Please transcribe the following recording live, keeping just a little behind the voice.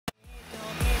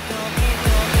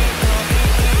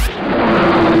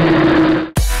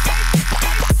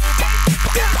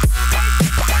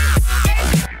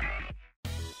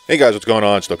Hey guys, what's going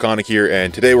on? It's Dokkan here,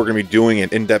 and today we're going to be doing an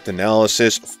in-depth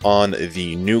analysis on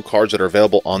the new cards that are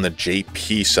available on the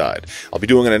JP side. I'll be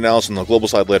doing an analysis on the global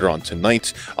side later on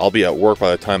tonight. I'll be at work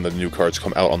by the time the new cards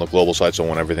come out on the global side, so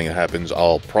when everything happens,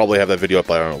 I'll probably have that video up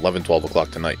by around 11, 12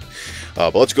 o'clock tonight.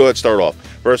 But let's go ahead and start off.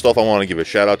 First off, I want to give a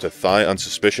shout out to Thigh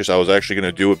Unsuspicious. I was actually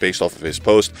going to do it based off of his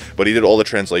post, but he did all the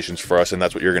translations for us, and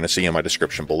that's what you're going to see in my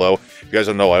description below. If you guys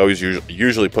don't know, I always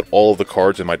usually put all of the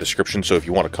cards in my description, so if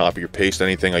you want to copy or paste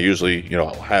anything, I usually,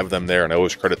 have them there, and I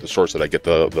always credit the source that I get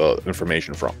the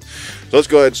information from. So let's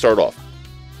go ahead and start off.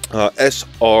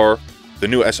 SR, the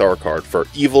new SR card for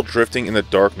Evil Drifting in the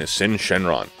Darkness, Sin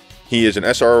Shenron. He is an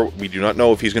SR. We do not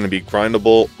know if he's going to be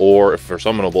grindable or if they're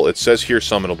summonable. It says here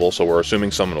summonable, so we're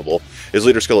assuming summonable. His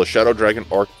leader skill is Shadow Dragon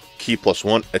Arc Key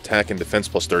 +1, attack and defense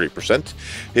plus 30%.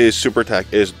 His super attack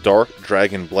is Dark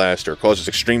Dragon Blaster, causes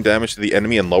extreme damage to the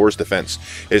enemy and lowers defense.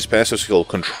 His passive skill,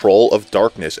 Control of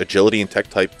Darkness, agility and tech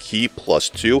type Key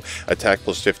 +2, attack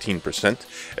plus 15%.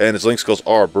 And his link skills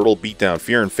are Brutal Beatdown,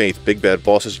 Fear and Faith, Big Bad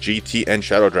Bosses, GT, and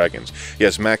Shadow Dragons. He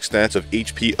has max stats of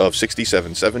HP of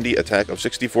 6770, attack of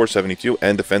 6472,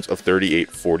 and defense of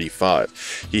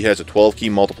 3845. He has a 12 key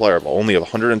multiplier of only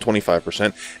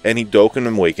 125%, and he Dokkan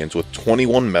awakens with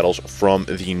 21 medals from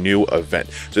the new event.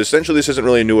 So essentially this isn't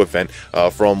really a new event.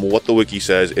 From what the wiki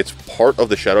says, it's part of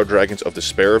the Shadow Dragons of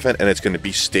Despair event, and it's going to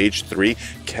be stage 3,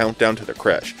 countdown to the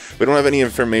crash. We don't have any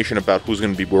information about who's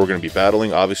going to be where we're going to be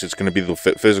battling. Obviously it's going to be the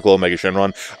physical Omega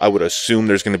Shenron. I would assume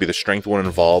there's going to be the strength one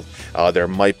involved. There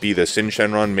might be the Sin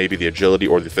Shenron, maybe the agility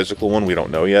or the physical one. We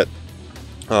don't know yet.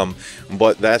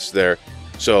 But that's there.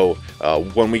 So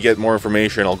when we get more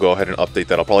information, I'll go ahead and update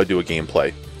that. I'll probably do a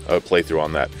gameplay playthrough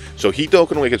on that. So he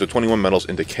Dokkan awakens with 21 medals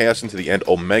into Chaos into the End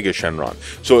Omega Shenron.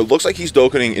 So it looks like he's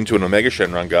Dokkaning into an Omega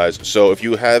Shenron, guys. So if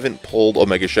you haven't pulled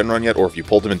Omega Shenron yet, or if you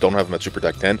pulled him and don't have him at Super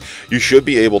Attack 10, you should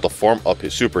be able to farm up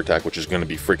his Super Attack, which is going to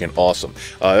be freaking awesome.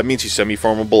 That means he's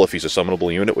semi-farmable if he's a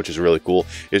summonable unit, which is really cool.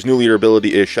 His new leader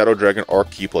ability is Shadow Dragon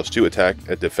Arc Key +2, attack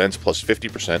and defense plus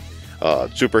 50%.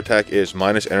 Super attack is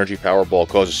minus energy power ball,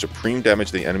 causes supreme damage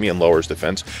to the enemy and lowers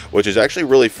defense, which is actually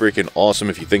really freaking awesome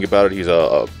if you think about it. He's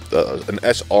an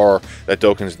SR that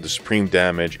Dokkans the supreme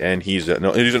damage, and he's an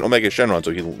Omega Shenron,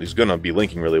 so he's going to be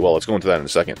linking really well. Let's go into that in a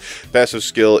second. Passive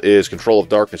skill is Control of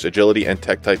Darkness, agility and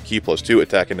tech type Key +2,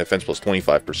 attack and defense plus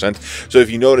 25%. So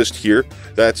if you noticed here,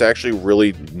 that's actually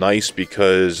really nice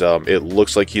because it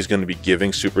looks like he's going to be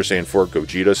giving Super Saiyan 4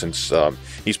 Gogeta, since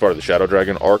he's part of the Shadow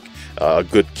Dragon arc, a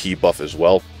good key buff as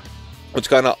well. What's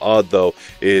kind of odd though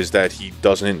is that he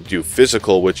doesn't do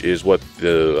physical, which is what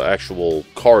the actual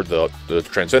card, the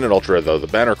Transcendent Ultra, the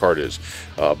banner card is.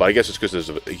 But I guess it's because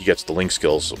he gets the link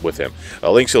skills with him.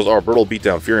 Link skills are Brutal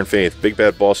Beatdown, Fear and Faith, Big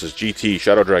Bad Bosses, GT,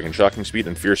 Shadow Dragon, Shocking Speed,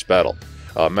 and Fierce Battle.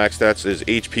 Max stats is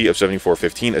HP of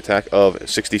 7415, attack of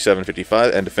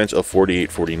 6755, and defense of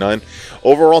 4849.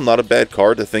 Overall, not a bad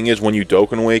card. The thing is, when you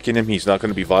Dokkan awaken him, he's not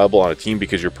going to be viable on a team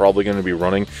because you're probably going to be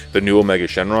running the new Omega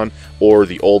Shenron or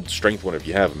the old strength one if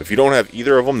you have him. If you don't have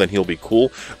either of them, then he'll be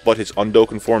cool, but his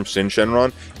undokkan form, Sin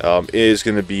Shenron, is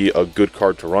going to be a good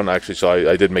card to run. Actually, so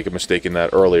I did make a mistake in that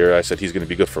earlier. I said he's going to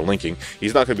be good for linking.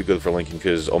 He's not going to be good for linking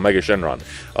because Omega Shenron.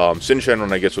 Sin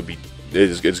Shenron, I guess,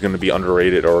 is going to be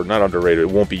underrated, or not underrated. It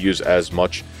won't be used as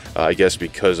much, I guess,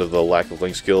 because of the lack of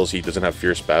link skills. He doesn't have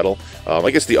Fierce Battle.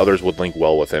 I guess the others would link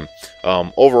well with him.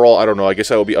 Overall, I don't know. I guess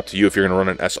that will be up to you if you're going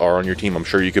to run an SR on your team. I'm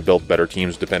sure you could build better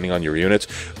teams depending on your units.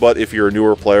 But if you're a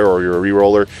newer player or you're a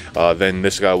reroller, then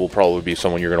this guy will probably be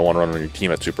someone you're going to want to run on your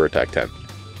team at Super Attack 10.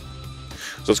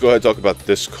 So let's go ahead and talk about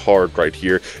this card right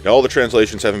here. Now, all the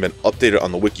translations haven't been updated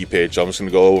on the wiki page, so I'm just going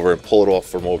to go over and pull it off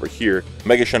from over here.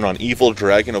 Mega Shenron, Evil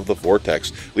Dragon of the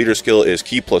Vortex. Leader skill is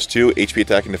Key +2, HP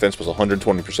attack and defense plus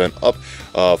 120%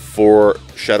 up for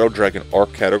Shadow Dragon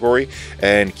Arc category,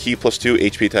 and Key +2,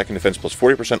 HP attack and defense plus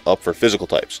 40% up for physical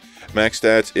types. Max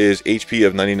stats is HP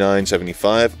of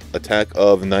 9975, attack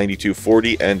of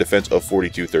 9240, and defense of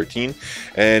 4213.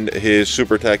 And his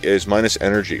super attack is minus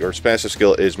energy, or his passive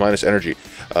skill is minus energy.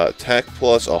 Attack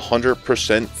plus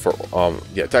 100% for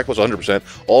attack plus 100%.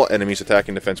 All enemies attack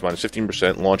and defense minus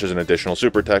 15% launches an additional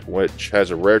super attack, which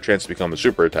has a rare chance to become a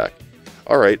super attack.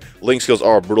 Alright, link skills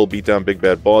are Brutal Beatdown, Big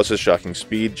Bad Bosses, Shocking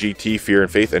Speed, GT, Fear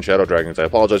and Faith, and Shadow Dragons. I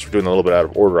apologize for doing a little bit out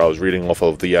of order. I was reading off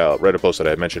of the Reddit post that I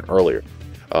had mentioned earlier.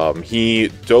 He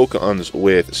Dokkans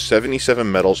with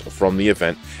 77 medals from the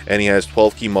event, and he has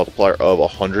 12 key multiplier of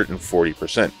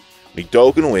 140%. He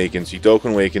Dokkan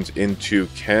awakens into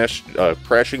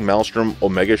Crashing Maelstrom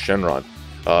Omega Shenron.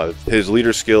 His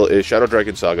leader skill is Shadow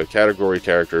Dragon Saga, category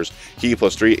characters, Key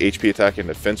 +3, HP attack and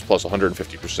defense plus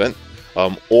 150%,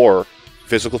 or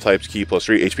physical types, Key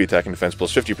 +3, HP attack and defense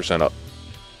plus 50% up.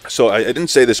 So I didn't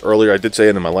say this earlier. I did say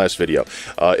it in my last video.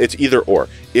 It's either or.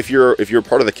 If you're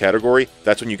part of the category,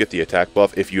 that's when you get the attack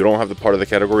buff. If you don't have the part of the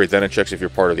category, then it checks if you're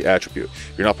part of the attribute.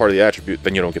 If you're not part of the attribute,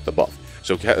 then you don't get the buff.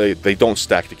 So they don't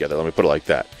stack together. Let me put it like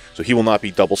that. So he will not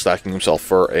be double stacking himself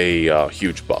for a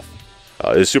huge buff.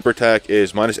 His super attack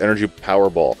is minus energy power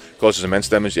ball. Causes immense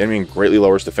damage to the enemy and greatly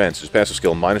lowers defense. His passive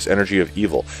skill, minus energy of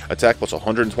evil. Attack plus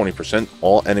 120%.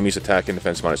 All enemies attack and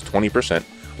defense minus 20%.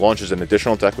 Launches an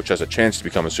additional attack which has a chance to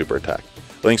become a super attack.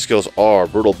 Link skills are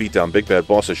Brutal Beatdown, Big Bad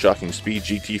Bosses, Shocking Speed,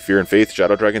 GT, Fear and Faith,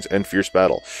 Shadow Dragons, and Fierce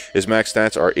Battle. His max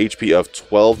stats are HP of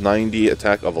 1290,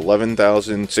 attack of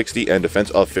 11,060, and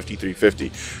defense of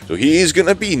 5350. So he's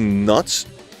gonna be nuts.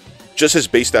 Just his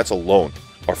base stats alone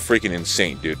are freaking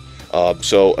insane, dude.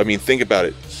 So, I mean, think about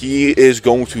it. He is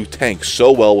going to tank so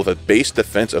well with a base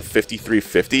defense of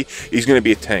 5350. He's going to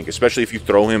be a tank, especially if you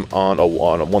throw him on a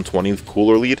 120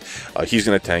 cooler lead. He's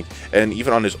going to tank. And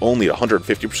even on his own lead,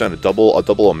 150%, a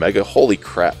double Omega. Holy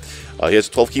crap. He has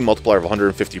a 12 key multiplier of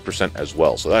 150% as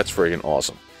well. So that's freaking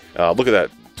awesome. Look at that.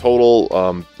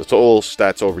 The total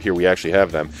stats over here, we actually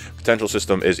have them. Potential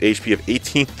system is HP of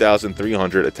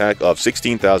 18,300, attack of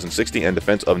 16,060, and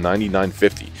defense of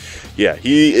 9,950. Yeah,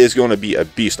 he is going to be a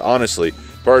beast. Honestly,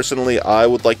 personally, I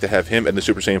would like to have him and the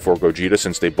Super Saiyan 4 Gogeta,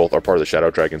 since they both are part of the Shadow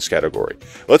Dragons category.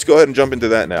 Let's go ahead and jump into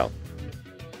that now.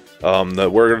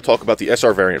 We're going to talk about the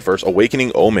SR variant first.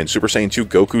 Awakening Omen, Super Saiyan 2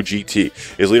 Goku GT.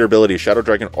 His leader ability is Shadow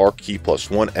Dragon Arc Key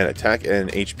 +1 and attack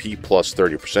and HP plus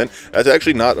 30%. That's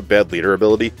actually not a bad leader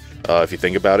ability, if you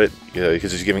think about it,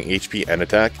 because he's giving HP and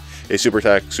attack. A super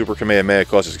attack, Super Kamehameha,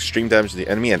 causes extreme damage to the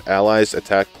enemy and allies,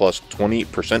 attack plus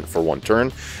 20% for 1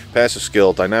 turn. Passive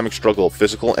skill, Dynamic Struggle,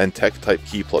 Physical and Tech type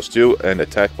Key +2 and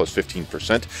attack plus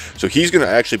 15%. So he's going to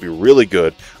actually be really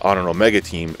good on an Omega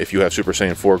team if you have Super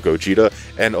Saiyan 4 Gogeta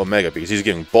and Omega, because he's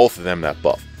giving both of them that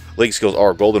buff. Link skills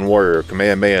are Golden Warrior,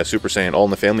 Kamehameha, Super Saiyan, All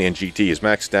in the Family, and GT. His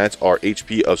max stats are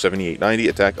HP of 7890,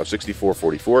 attack of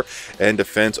 6444, and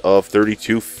defense of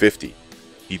 3250.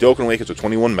 He Dokkan Awakens with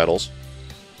 21 medals,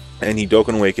 and he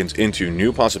Dokkan Awakens into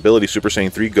New Possibility Super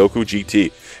Saiyan 3 Goku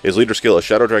GT. His leader skill is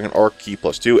Shadow Dragon Arc Key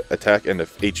 +2, attack and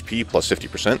HP plus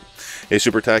 50%. His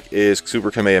super attack is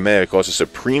Super Kamehameha, causes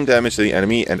supreme damage to the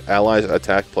enemy and allies,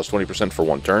 attack plus 20% for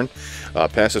 1 turn.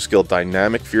 Passive skill,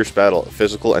 Dynamic Fierce Battle,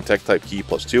 Physical and Tech type Key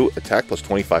 +2, attack plus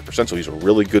 25%, so he's a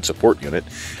really good support unit.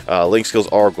 Link skills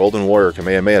are Golden Warrior,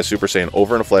 Kamehameha, Super Saiyan,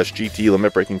 Over in a Flash, GT,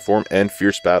 Limit Breaking Form, and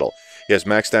Fierce Battle. He has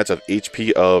max stats of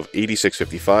HP of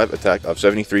 8655, attack of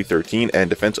 7313, and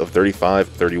defense of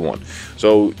 3531.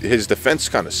 So his defense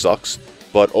kind of sucks,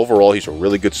 but overall he's a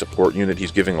really good support unit.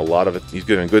 He's giving a lot of it. He's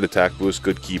giving good attack boost,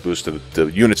 good key boost to the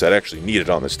units that actually need it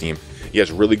on this team. He has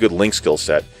a really good link skill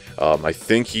set. I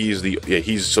think he's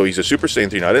a Super Saiyan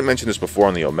 3. Now, I didn't mention this before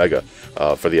on the Omega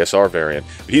for the SR variant,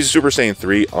 but he's a Super Saiyan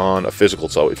 3 on a physical.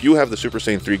 So if you have the Super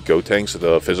Saiyan 3 Gotenks,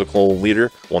 the physical leader,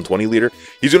 120 leader,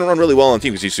 he's going to run really well on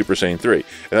team because he's Super Saiyan 3. And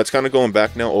that's kind of going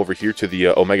back now over here to the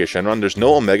Omega Shenron. There's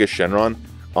no Omega Shenron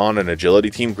on an agility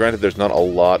team. Granted, there's not a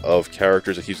lot of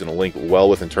characters that he's going to link well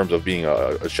with in terms of being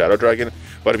a Shadow Dragon,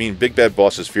 but I mean, Big Bad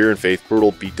Bosses, Fear and Faith,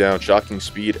 Brutal Beatdown, Shocking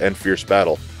Speed, and Fierce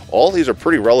Battle. All these are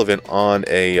pretty relevant on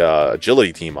a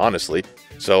agility team, honestly.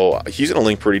 So he's going to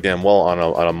link pretty damn well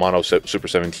on a mono Super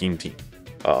 17 team.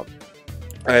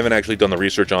 I haven't actually done the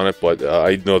research on it, but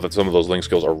I know that some of those link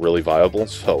skills are really viable,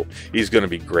 so he's going to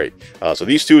be great. So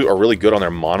these two are really good on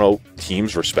their mono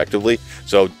teams, respectively,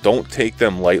 so don't take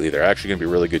them lightly. They're actually going to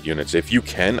be really good units. If you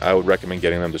can, I would recommend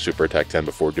getting them to Super Attack 10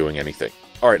 before doing anything.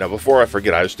 Alright, now before I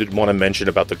forget, I just did want to mention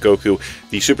about the Goku.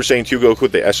 The Super Saiyan 2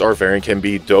 Goku, the SR variant, can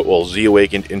be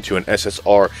z-awakened into an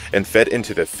SSR and fed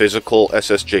into the physical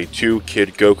SSJ4 Kid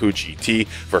Goku GT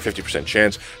for a 50%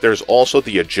 chance. There's also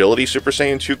the Agility Super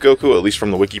Saiyan 2 Goku, at least from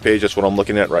the wiki page, that's what I'm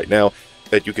looking at right now,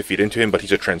 that you can feed into him, but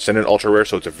he's a Transcendent Ultra Rare,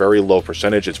 so it's a very low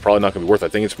percentage. It's probably not going to be worth it. I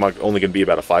think it's only going to be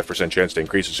about a 5% chance to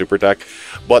increase his super attack,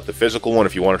 but the physical one,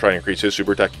 if you want to try and increase his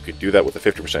super attack, you could do that with a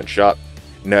 50% shot.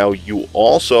 Now, you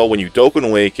also, when you Dokkan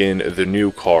Awaken the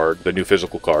new card, the new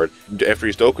physical card, after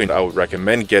he's Dokkan, I would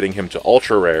recommend getting him to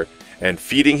Ultra Rare and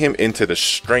feeding him into the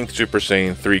Strength Super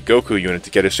Saiyan 3 Goku unit to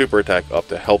get his super attack up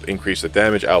to help increase the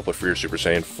damage output for your Super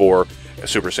Saiyan 4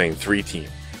 Super Saiyan 3 team.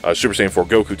 Super Saiyan 4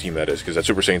 Goku team, that is, because that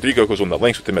Super Saiyan 3 Goku is one that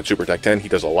links with him at Super Attack 10. He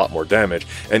does a lot more damage,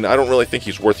 and I don't really think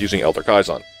he's worth using Elder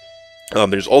Kaizen.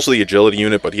 There's also the Agility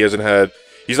unit, but he's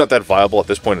not that viable at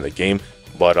this point in the game.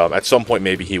 But at some point,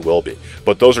 maybe he will be.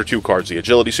 But those are two cards, the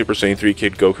Agility Super Saiyan 3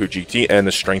 Kid Goku GT and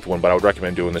the Strength one, but I would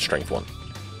recommend doing the Strength one.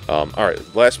 Alright,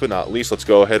 last but not least, let's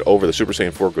go ahead over the Super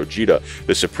Saiyan 4 Gogeta,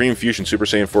 the Supreme Fusion Super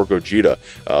Saiyan 4 Gogeta.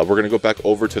 We're going to go back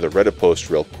over to the Reddit post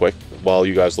real quick while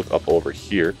you guys look up over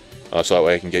here. so that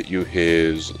way I can get you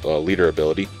his leader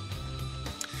ability.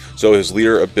 So his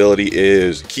leader ability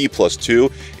is Ki +2,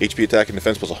 HP attack and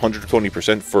defense plus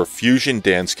 120% for Fusion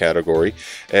Dance category,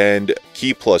 and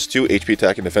Ki +2, HP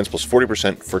attack and defense plus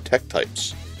 40% for tech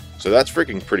types. So that's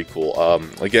freaking pretty cool.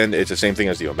 Again, it's the same thing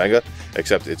as the Omega,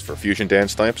 except it's for Fusion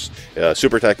Dance types.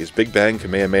 Super attack is Big Bang.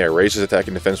 Kamehameha raises attack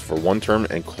and defense for 1 turn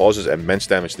and causes immense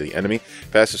damage to the enemy.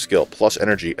 Passive skill, plus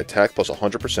energy, attack plus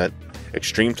 100%.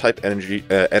 Extreme type energy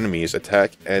enemies,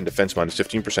 attack and defense minus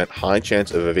 15%. High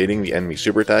chance of evading the enemy's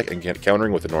super attack and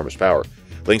countering with enormous power.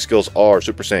 Link skills are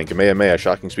Super Saiyan, Kamehameha,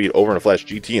 Shocking Speed, Over in a Flash,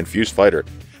 GT, and Fused Fighter.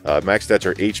 Max stats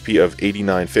are HP of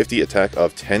 8950, attack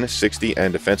of 1060,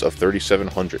 and defense of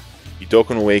 3700. The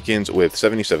Dokkan awakens with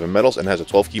 77 medals and has a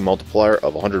 12 key multiplier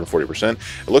of 140%.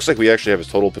 It looks like we actually have his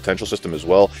total potential system as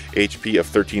well. HP of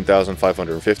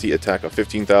 13,550, attack of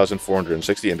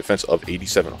 15,460, and defense of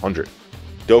 8,700.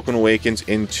 Dokkan awakens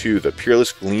into the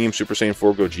Peerless Gleam Super Saiyan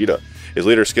 4 Gogeta. His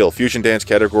leader skill, Fusion Dance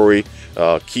category,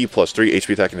 Ki +3,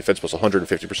 HP attack and defense plus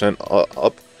 150%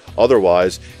 up.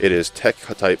 Otherwise, it is Tech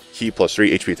type, Ki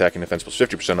 +3, HP attack and defense plus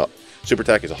 50% up. Super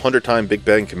attack is 100 time Big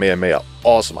Bang Kamehameha.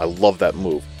 Awesome, I love that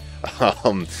move.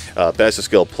 Passive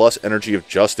skill plus Energy of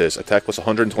Justice, attack plus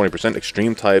 120%,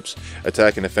 extreme types,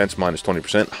 attack and defense minus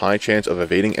 20%, high chance of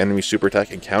evading enemy super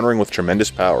attack and countering with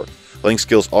tremendous power. Link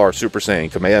skills are Super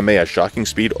Saiyan, Kamehameha, Shocking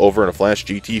Speed, Over in a Flash,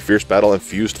 GT, Fierce Battle, and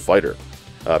Fused Fighter.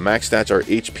 Max stats are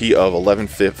HP of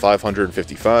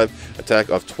 11,555, attack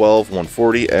of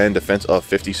 12,140, and defense of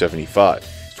 5075.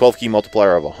 12 key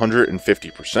multiplier of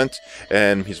 150%,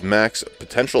 and his max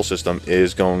potential system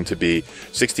is going to be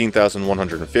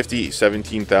 16,150,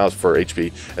 17,000 for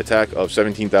HP, attack of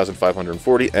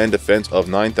 17,540, and defense of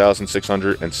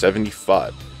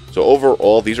 9,675. So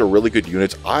overall, these are really good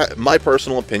units. My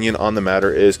personal opinion on the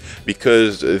matter is,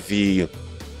 because the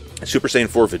Super Saiyan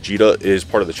 4 Vegeta is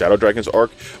part of the Shadow Dragons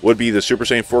arc, would be the Super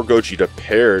Saiyan 4 Gogeta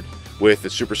paired with the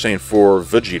Super Saiyan 4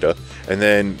 Vegeta, and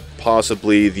then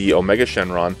possibly the Omega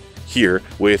Shenron here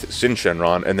with Sin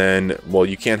Shenron, and then, well,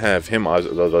 you can't have him as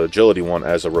the agility one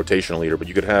as a rotational leader, but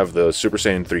you could have the Super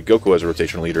Saiyan 3 Goku as a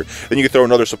rotational leader, then you could throw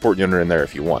another support unit in there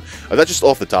if you want. That's just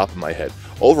off the top of my head.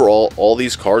 Overall, all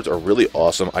these cards are really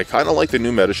awesome. I kind of like the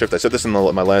new meta shift. I said this in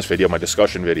my last video, my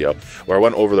discussion video, where I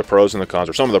went over the pros and the cons,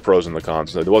 or some of the pros and the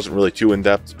cons. It wasn't really too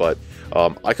in-depth, but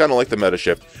I kind of like the meta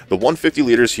shift. The 150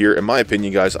 liters here, in my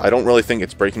opinion, guys, I don't really think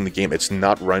it's breaking the game. It's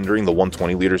not rendering the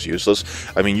 120 liters useless.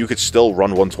 I mean, you could still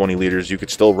run 120 liters. You could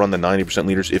still run the 90%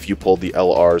 liters if you pulled the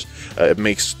LRs.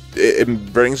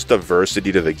 It brings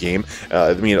diversity to the game.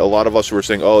 I mean, a lot of us who are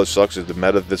saying, oh, it sucks, it's the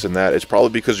meta, this and that, it's probably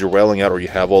because you're wailing out or you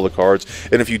have all the cards.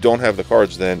 And if you don't have the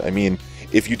cards, then, I mean,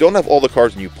 if you don't have all the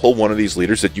cards and you pull one of these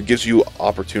leaders, that gives you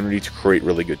opportunity to create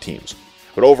really good teams.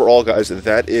 But overall, guys,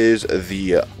 that is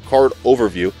the card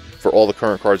overview for all the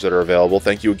current cards that are available.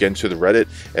 Thank you again to the Reddit,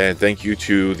 and thank you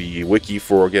to the Wiki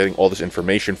for getting all this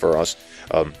information for us.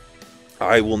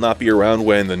 I will not be around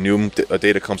when the new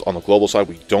data comes on the global side.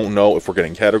 We don't know if we're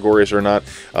getting categories or not.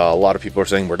 A lot of people are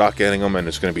saying we're not getting them, and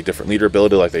it's going to be different leader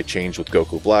ability like they changed with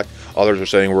Goku Black. Others are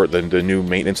saying the new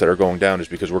maintenance that are going down is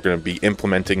because we're going to be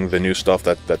implementing the new stuff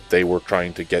that they were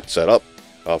trying to get set up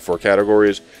for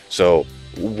categories. So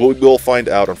we'll find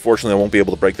out. Unfortunately, I won't be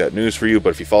able to break that news for you, but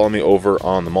if you follow me over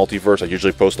on the multiverse, I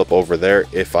usually post up over there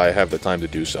if I have the time to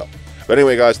do so. But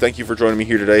anyway, guys, thank you for joining me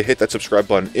here today. Hit that subscribe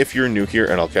button if you're new here,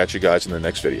 and I'll catch you guys in the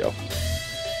next video.